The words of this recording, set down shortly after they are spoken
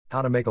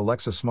How to make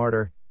Alexa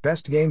smarter,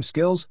 best game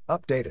skills,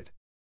 updated.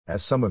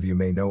 As some of you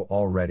may know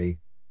already,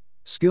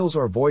 skills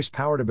are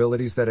voice-powered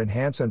abilities that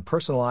enhance and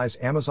personalize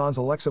Amazon's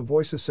Alexa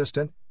voice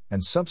assistant,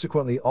 and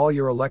subsequently all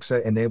your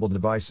Alexa-enabled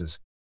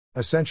devices.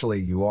 Essentially,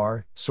 you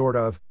are,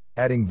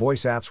 adding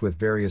voice apps with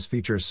various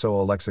features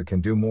so Alexa can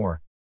do more.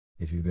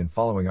 If you've been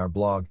following our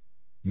blog,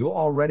 you'll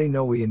already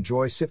know we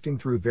enjoy sifting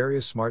through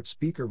various smart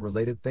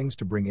speaker-related things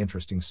to bring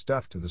interesting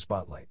stuff to the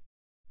spotlight.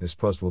 This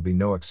post will be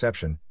no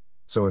exception,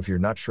 so if you're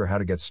not sure how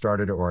to get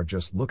started or are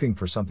just looking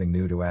for something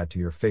new to add to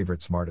your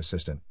favorite smart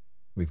assistant,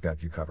 we've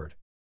got you covered.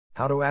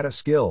 How to add a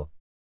skill.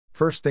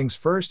 First things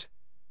first,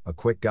 a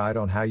quick guide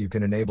on how you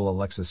can enable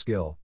Alexa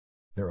skill.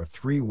 There are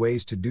 3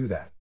 ways to do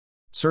that.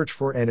 Search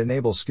for and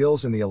enable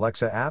skills in the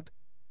Alexa app.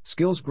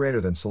 Skills greater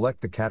than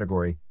select the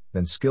category,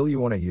 then skill you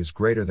want to use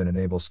greater than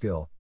enable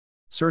skill.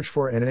 Search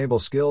for and enable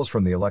skills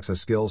from the Alexa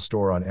Skills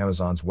store on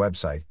Amazon's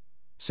website.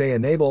 Say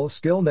enable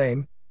skill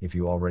name, if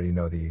you already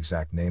know the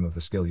exact name of the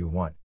skill you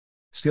want.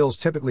 Skills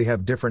typically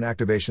have different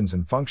activations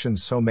and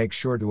functions, so make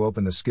sure to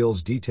open the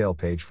skills detail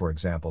page for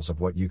examples of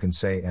what you can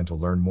say and to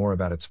learn more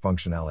about its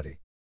functionality.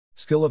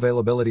 Skill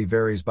availability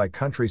varies by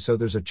country, so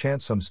there's a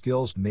chance some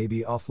skills may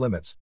be off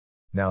limits.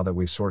 Now that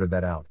we've sorted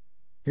that out,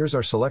 here's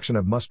our selection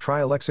of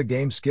must-try Alexa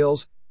game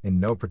skills, in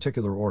no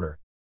particular order.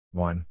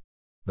 1.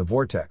 The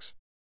Vortex.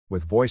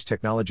 With voice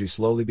technology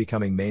slowly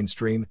becoming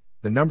mainstream,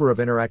 the number of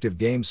interactive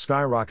games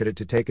skyrocketed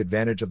to take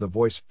advantage of the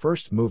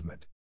voice-first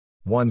movement.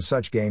 One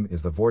such game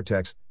is the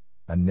Vortex,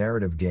 a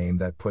narrative game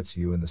that puts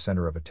you in the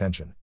center of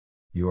attention.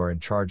 You are in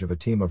charge of a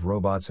team of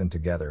robots, and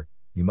together,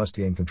 you must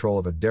gain control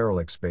of a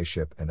derelict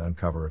spaceship and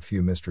uncover a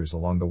few mysteries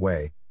along the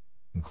way,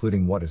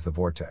 including what is the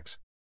Vortex.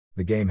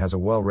 The game has a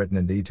well-written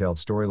and detailed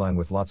storyline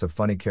with lots of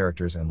funny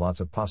characters and lots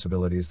of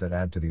possibilities that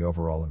add to the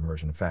overall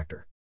immersion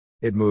factor.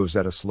 It moves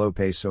at a slow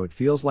pace, so it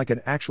feels like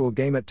an actual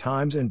game at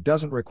times and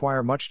doesn't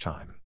require much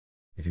time.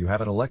 If you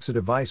have an Alexa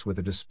device with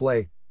a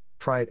display,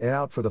 try it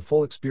out for the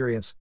full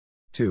experience.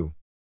 2.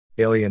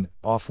 Alien,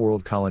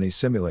 Off-World Colony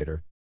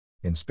Simulator.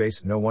 In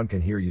space, no one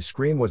can hear you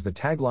scream was the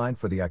tagline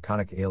for the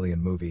iconic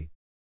Alien movie.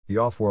 The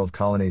Off-World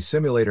Colony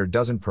Simulator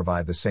doesn't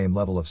provide the same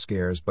level of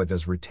scares but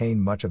does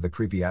retain much of the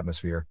creepy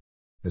atmosphere.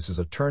 This is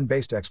a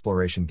turn-based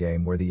exploration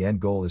game where the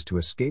end goal is to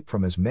escape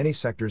from as many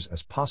sectors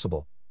as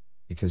possible,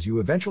 because you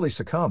eventually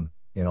succumb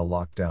in a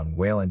lockdown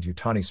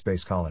Weyland-Yutani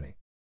space colony.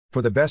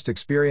 For the best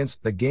experience,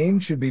 the game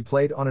should be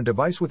played on a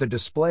device with a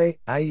display,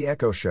 i.e.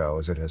 Echo Show,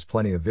 as it has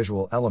plenty of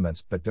visual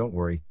elements, but don't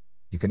worry,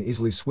 you can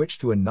easily switch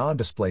to a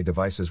non-display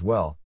device as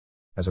well.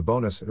 As a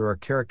bonus, there are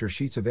character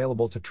sheets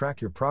available to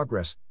track your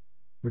progress,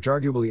 which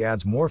arguably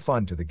adds more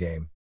fun to the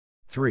game.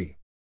 3.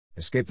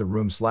 Escape the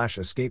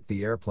Room/Escape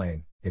the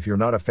Airplane. If you're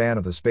not a fan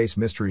of the space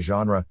mystery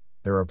genre,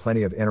 there are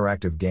plenty of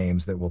interactive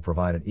games that will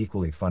provide an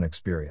equally fun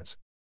experience.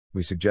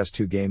 We suggest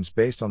 2 games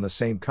based on the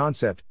same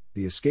concept,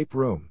 the Escape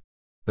Room.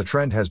 The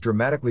trend has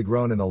dramatically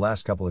grown in the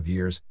last couple of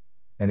years,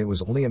 and it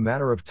was only a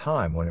matter of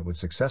time when it would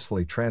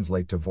successfully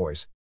translate to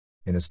voice.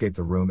 In Escape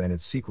the Room and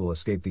its sequel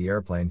Escape the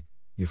Airplane,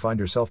 you find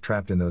yourself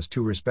trapped in those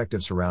 2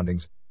 respective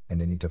surroundings,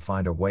 and you need to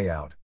find a way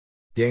out.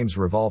 Games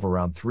revolve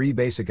around 3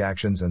 basic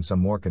actions and some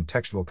more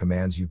contextual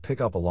commands you pick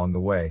up along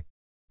the way.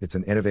 It's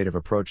an innovative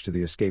approach to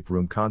the escape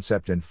room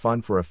concept and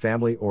fun for a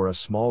family or a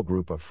small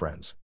group of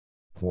friends.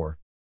 4.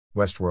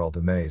 Westworld: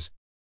 The Maze.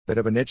 Bit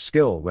of a niche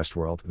skill.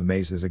 Westworld: The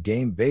Maze is a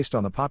game based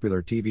on the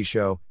popular TV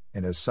show,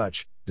 and as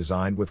such,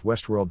 designed with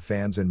Westworld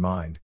fans in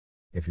mind.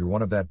 If you're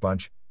one of that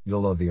bunch,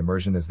 you'll love the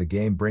immersion as the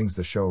game brings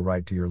the show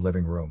right to your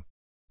living room.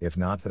 If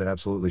not, that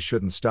absolutely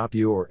shouldn't stop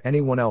you or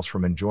anyone else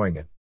from enjoying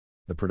it.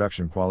 The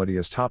production quality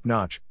is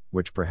top-notch,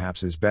 which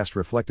perhaps is best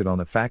reflected on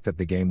the fact that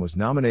the game was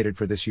nominated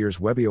for this year's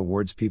Webby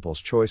Awards People's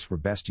Choice for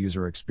Best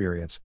User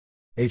Experience.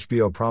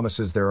 HBO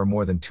promises there are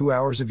more than 2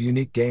 hours of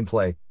unique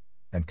gameplay,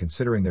 and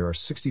considering there are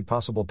 60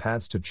 possible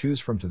paths to choose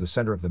from to the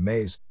center of the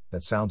maze,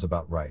 that sounds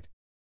about right.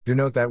 Do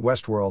note that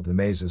Westworld: The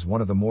Maze is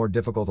one of the more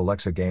difficult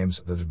Alexa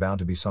games. There's bound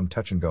to be some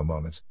touch-and-go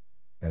moments,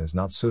 and is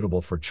not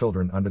suitable for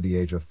children under the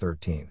age of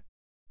 13.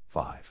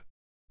 5.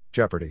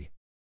 Jeopardy!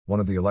 One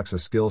of the Alexa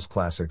skills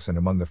classics and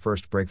among the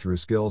first breakthrough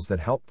skills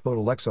that helped put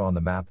Alexa on the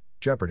map,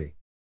 Jeopardy!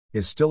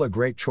 Is still a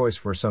great choice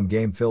for some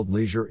game-filled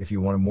leisure if you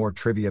want a more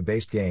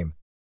trivia-based game.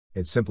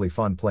 It's simply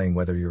fun playing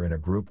whether you're in a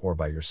group or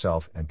by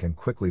yourself and can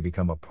quickly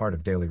become a part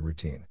of daily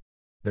routine.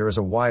 There is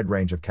a wide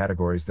range of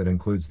categories that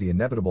includes the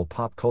inevitable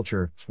pop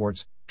culture,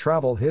 sports,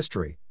 travel,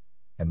 history,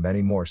 and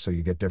many more, so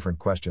you get different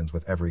questions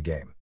with every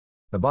game.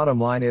 The bottom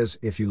line is,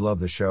 if you love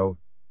the show,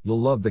 you'll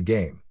love the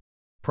game.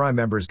 Prime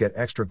members get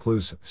extra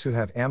clues, so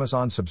have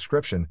Amazon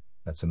subscription,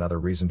 that's another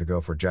reason to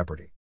go for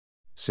Jeopardy!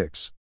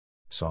 6.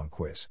 Song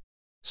Quiz.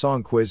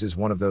 Song Quiz is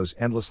one of those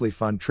endlessly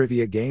fun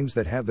trivia games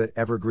that have that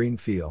evergreen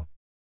feel.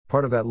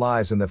 Part of that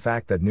lies in the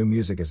fact that new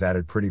music is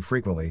added pretty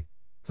frequently,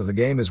 so the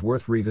game is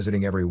worth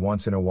revisiting every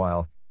once in a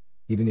while,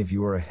 even if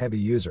you are a heavy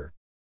user.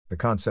 The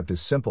concept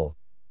is simple: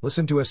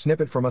 listen to a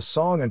snippet from a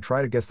song and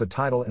try to guess the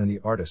title and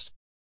the artist.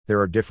 There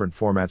are different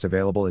formats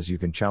available as you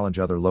can challenge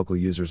other local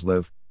users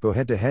live, go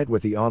head to head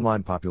with the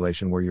online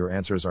population where your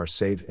answers are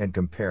saved and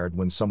compared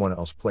when someone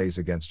else plays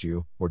against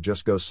you, or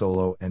just go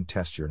solo and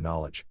test your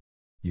knowledge.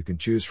 You can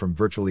choose from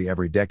virtually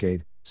every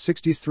decade,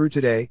 60s through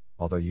today,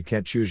 although you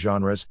can't choose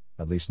genres,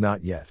 at least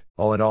not yet.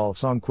 All in all,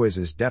 Song Quiz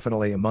is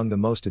definitely among the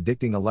most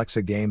addicting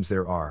Alexa games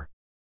there are.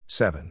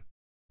 7.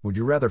 Would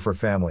you rather for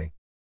family?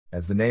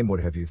 As the name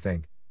would have you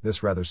think,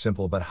 this rather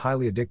simple but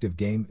highly addictive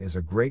game is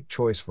a great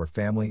choice for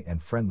family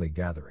and friendly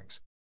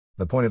gatherings.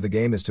 The point of the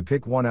game is to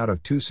pick one out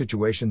of two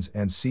situations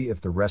and see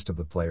if the rest of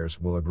the players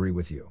will agree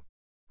with you.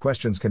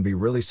 Questions can be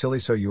really silly,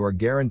 so you are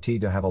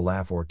guaranteed to have a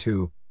laugh or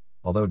two,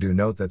 although do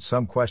note that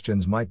some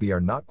questions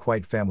are not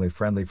quite family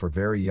friendly for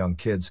very young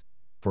kids,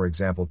 for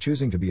example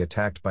choosing to be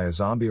attacked by a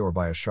zombie or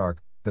by a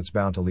shark, that's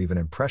bound to leave an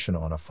impression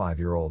on a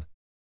 5-year-old.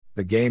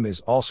 The game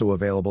is also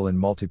available in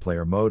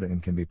multiplayer mode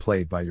and can be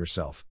played by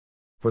yourself.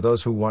 For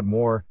those who want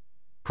more,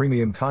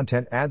 premium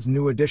content adds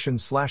new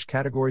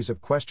additions/categories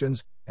of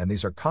questions, and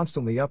these are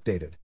constantly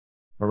updated.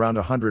 Around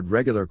 100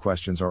 regular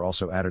questions are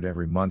also added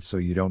every month so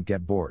you don't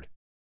get bored.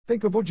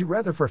 Think of Would You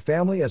Rather for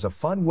family as a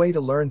fun way to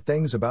learn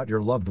things about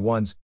your loved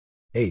ones.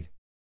 8.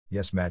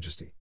 Yes,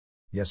 Majesty.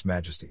 Yes,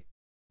 Majesty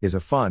is a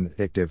fun,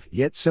 addictive,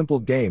 yet simple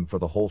game for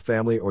the whole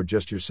family or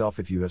just yourself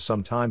if you have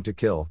some time to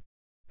kill.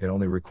 It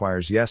only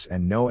requires yes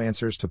and no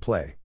answers to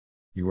play.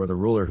 You are the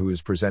ruler who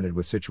is presented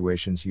with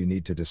situations you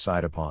need to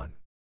decide upon.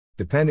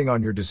 Depending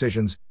on your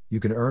decisions, you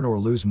can earn or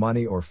lose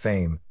money or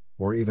fame,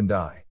 or even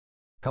die.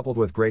 Coupled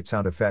with great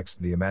sound effects,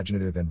 the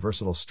imaginative and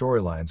versatile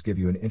storylines give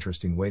you an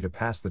interesting way to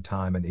pass the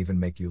time and even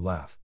make you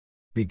laugh.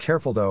 Be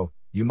careful though,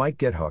 you might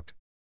get hooked.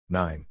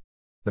 9.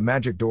 The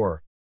Magic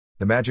Door.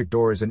 The Magic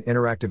Door is an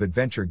interactive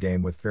adventure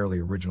game with fairly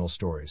original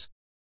stories.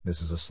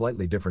 This is a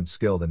slightly different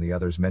skill than the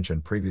others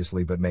mentioned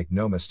previously, but make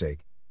no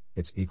mistake,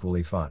 it's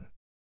equally fun.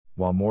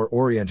 While more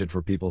oriented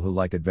for people who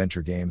like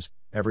adventure games,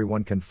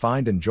 everyone can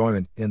find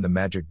enjoyment in The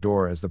Magic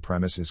Door as the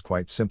premise is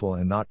quite simple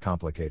and not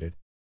complicated.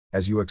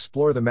 As you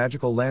explore the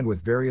magical land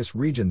with various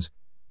regions,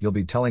 you'll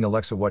be telling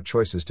Alexa what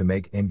choices to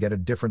make and get a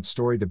different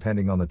story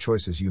depending on the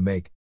choices you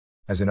make.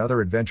 As in other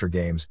adventure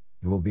games,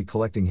 you will be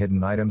collecting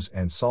hidden items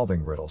and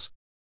solving riddles.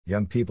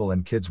 Young people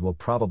and kids will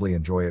probably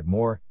enjoy it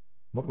more,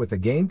 what with the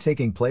game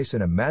taking place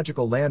in a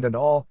magical land and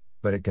all,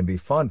 but it can be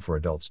fun for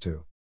adults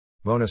too.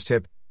 Bonus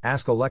tip: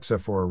 ask Alexa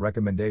for a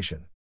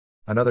recommendation.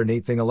 Another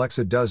neat thing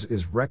Alexa does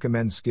is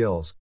recommend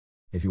skills.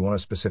 If you want a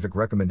specific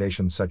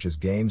recommendation such as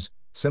games,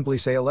 simply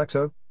say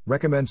Alexa,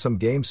 recommend some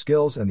game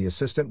skills, and the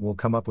assistant will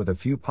come up with a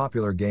few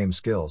popular game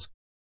skills.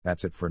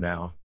 That's it for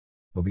now.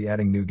 We'll be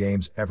adding new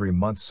games every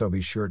month, so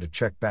be sure to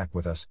check back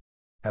with us.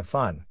 Have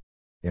fun.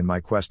 In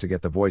my quest to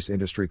get the voice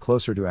industry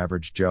closer to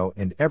average Joe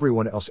and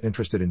everyone else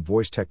interested in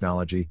voice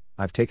technology,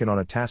 I've taken on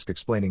a task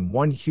explaining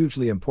one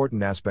hugely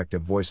important aspect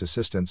of voice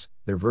assistants,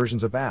 their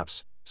versions of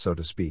apps, so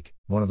to speak.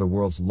 One of the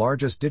world's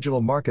largest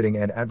digital marketing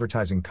and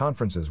advertising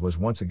conferences was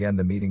once again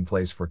the meeting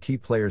place for key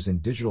players in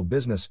digital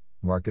business,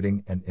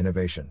 marketing, and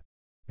innovation.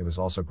 It was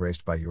also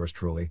graced by yours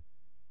truly,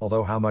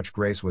 although how much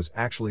grace was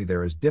actually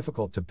there is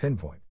difficult to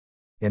pinpoint.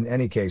 In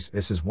any case,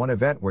 this is one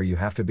event where you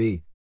have to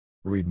be.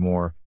 Read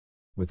more.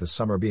 With the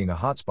summer being a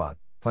hotspot,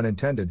 pun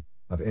intended,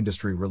 of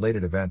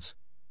industry-related events,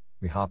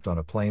 we hopped on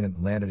a plane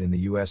and landed in the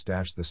US,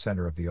 the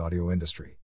center of the audio industry.